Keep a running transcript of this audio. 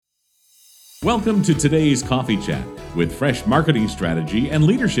Welcome to today's Coffee Chat with fresh marketing strategy and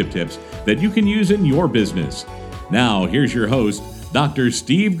leadership tips that you can use in your business. Now, here's your host, Dr.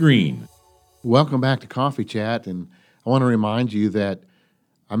 Steve Green. Welcome back to Coffee Chat, and I want to remind you that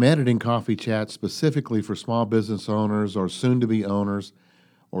I'm editing Coffee Chat specifically for small business owners or soon-to-be owners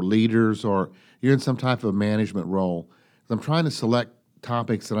or leaders, or you're in some type of management role. I'm trying to select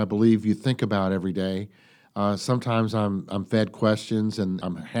topics that I believe you think about every day. Sometimes I'm fed questions, and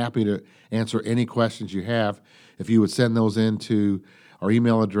I'm happy to answer any questions you have. If you would send those into our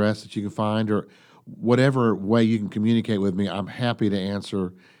email address that you can find, or whatever way you can communicate with me, I'm happy to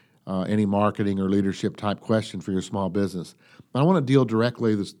answer any marketing or leadership type question for your small business. But I want to deal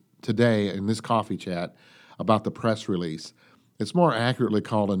directly today in this coffee chat about the press release. It's more accurately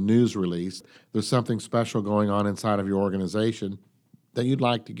called a news release. There's something special going on inside of your organization that you'd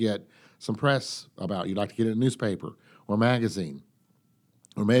like to get some press about. You'd like to get it in a newspaper or magazine,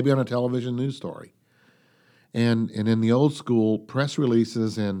 or maybe on a television news story. And in the old school, press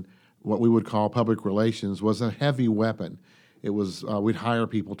releases and what we would call public relations was a heavy weapon. It was we'd hire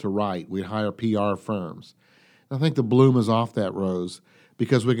people to write. We'd hire PR firms. And I think the bloom is off that rose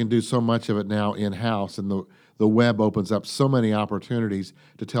because we can do so much of it now in-house, and the web opens up so many opportunities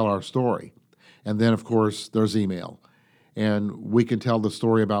to tell our story. And then, of course, there's email. And we can tell the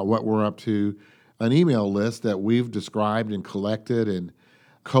story about what we're up to, an email list that we've described and collected and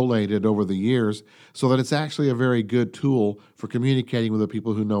collated over the years, so that it's actually a very good tool for communicating with the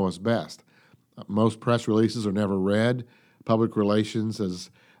people who know us best. Most press releases are never read. Public relations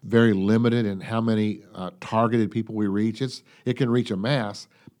is very limited in how many targeted people we reach. It can reach a mass,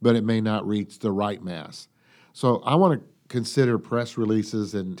 but it may not reach the right mass. So I want to consider press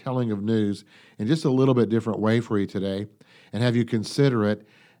releases and telling of news in just a little bit different way for you today, and have you consider it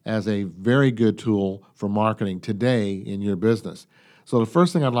as a very good tool for marketing today in your business. So the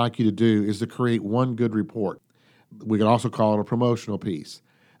first thing I'd like you to do is to create one good report. We could also call it a promotional piece.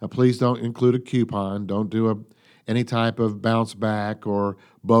 Now, please don't include a coupon. Don't do any type of bounce back or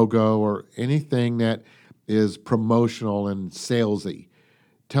BOGO or anything that is promotional and salesy.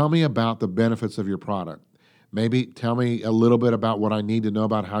 Tell me about the benefits of your product. Maybe tell me a little bit about what I need to know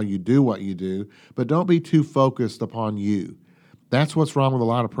about how you do what you do, but don't be too focused upon you. That's what's wrong with a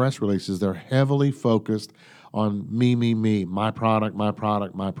lot of press releases. They're heavily focused on me, my product, my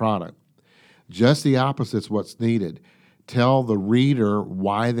product, my product. Just the opposite's what's needed. Tell the reader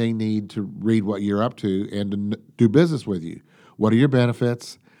why they need to read what you're up to and to do business with you. What are your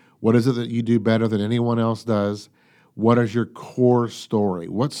benefits? What is it that you do better than anyone else does? What is your core story?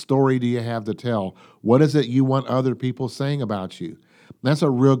 What story do you have to tell? What is it you want other people saying about you? That's a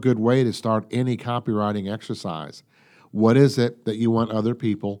real good way to start any copywriting exercise. What is it that you want other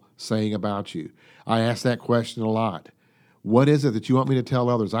people saying about you? I ask that question a lot. What is it that you want me to tell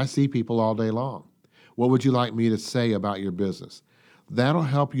others? I see people all day long. What would you like me to say about your business? That'll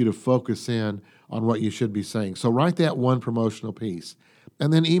help you to focus in on what you should be saying. So write that one promotional piece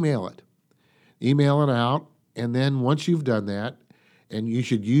and then email it. Email it out. And then once you've done that, and you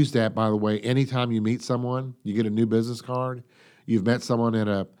should use that, by the way, anytime you meet someone, you get a new business card, you've met someone at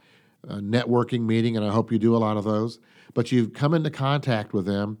a networking meeting, and I hope you do a lot of those, but you've come into contact with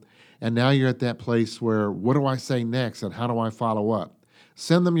them, and now you're at that place where, what do I say next, and how do I follow up?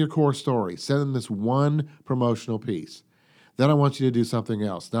 Send them your core story. Send them this one promotional piece. Then I want you to do something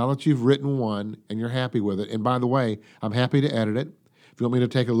else. Now that you've written one and you're happy with it, and by the way, I'm happy to edit it. If you want me to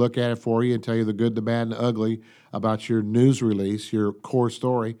take a look at it for you and tell you the good, the bad, and the ugly about your news release, your core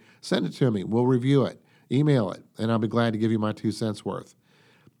story, send it to me. We'll review it. Email it, and I'll be glad to give you my 2 cents worth.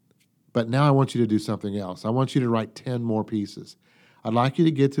 But now I want you to do something else. I want you to write 10 more pieces. I'd like you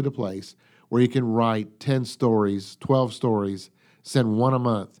to get to the place where you can write 10 stories, 12 stories, send one a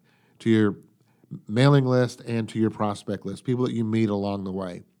month to your mailing list and to your prospect list, people that you meet along the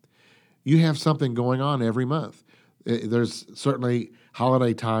way. You have something going on every month. There's certainly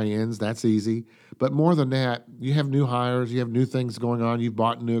holiday tie-ins, that's easy. But more than that, you have new hires, you have new things going on, you've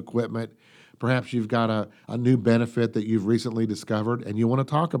bought new equipment, perhaps you've got a new benefit that you've recently discovered and you want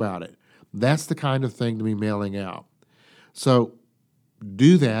to talk about it. That's the kind of thing to be mailing out. So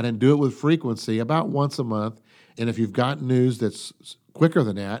do that and do it with frequency, about once a month. And if you've got news that's quicker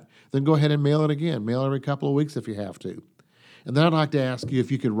than that, then go ahead and mail it again. Mail every couple of weeks if you have to. And then I'd like to ask you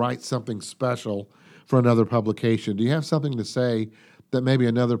if you could write something special for another publication. Do you have something to say that maybe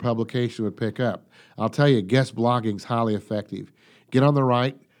another publication would pick up? I'll tell you, guest blogging is highly effective. Get on the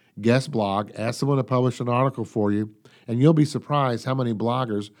right guest blog, ask someone to publish an article for you, and you'll be surprised how many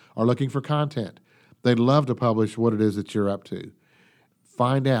bloggers are looking for content. They'd love to publish what it is that you're up to.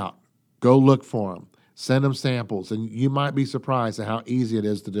 Find out. Go look for them. Send them samples, and you might be surprised at how easy it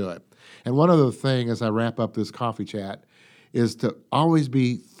is to do it. And one other thing as I wrap up this coffee chat is to always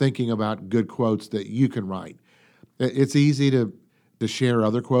be thinking about good quotes that you can write. It's easy to share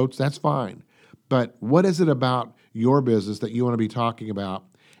other quotes. That's fine. But what is it about your business that you want to be talking about?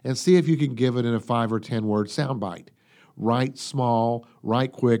 And see if you can give it in a 5 or 10 word soundbite. Write small,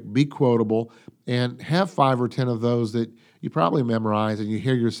 write quick, be quotable, and have 5 or 10 of those that you probably memorize and you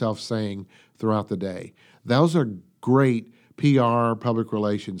hear yourself saying throughout the day. Those are great PR, public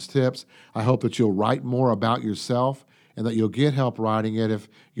relations tips. I hope that you'll write more about yourself and that you'll get help writing it if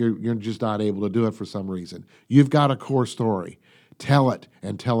you're just not able to do it for some reason. You've got a core story. Tell it,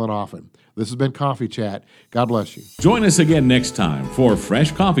 and tell it often. This has been Coffee Chat. God bless you. Join us again next time for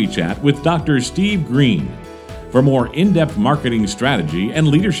Fresh Coffee Chat with Dr. Steve Green. For more in-depth marketing strategy and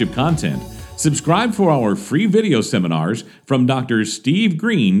leadership content, subscribe for our free video seminars from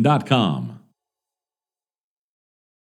drstevegreen.com.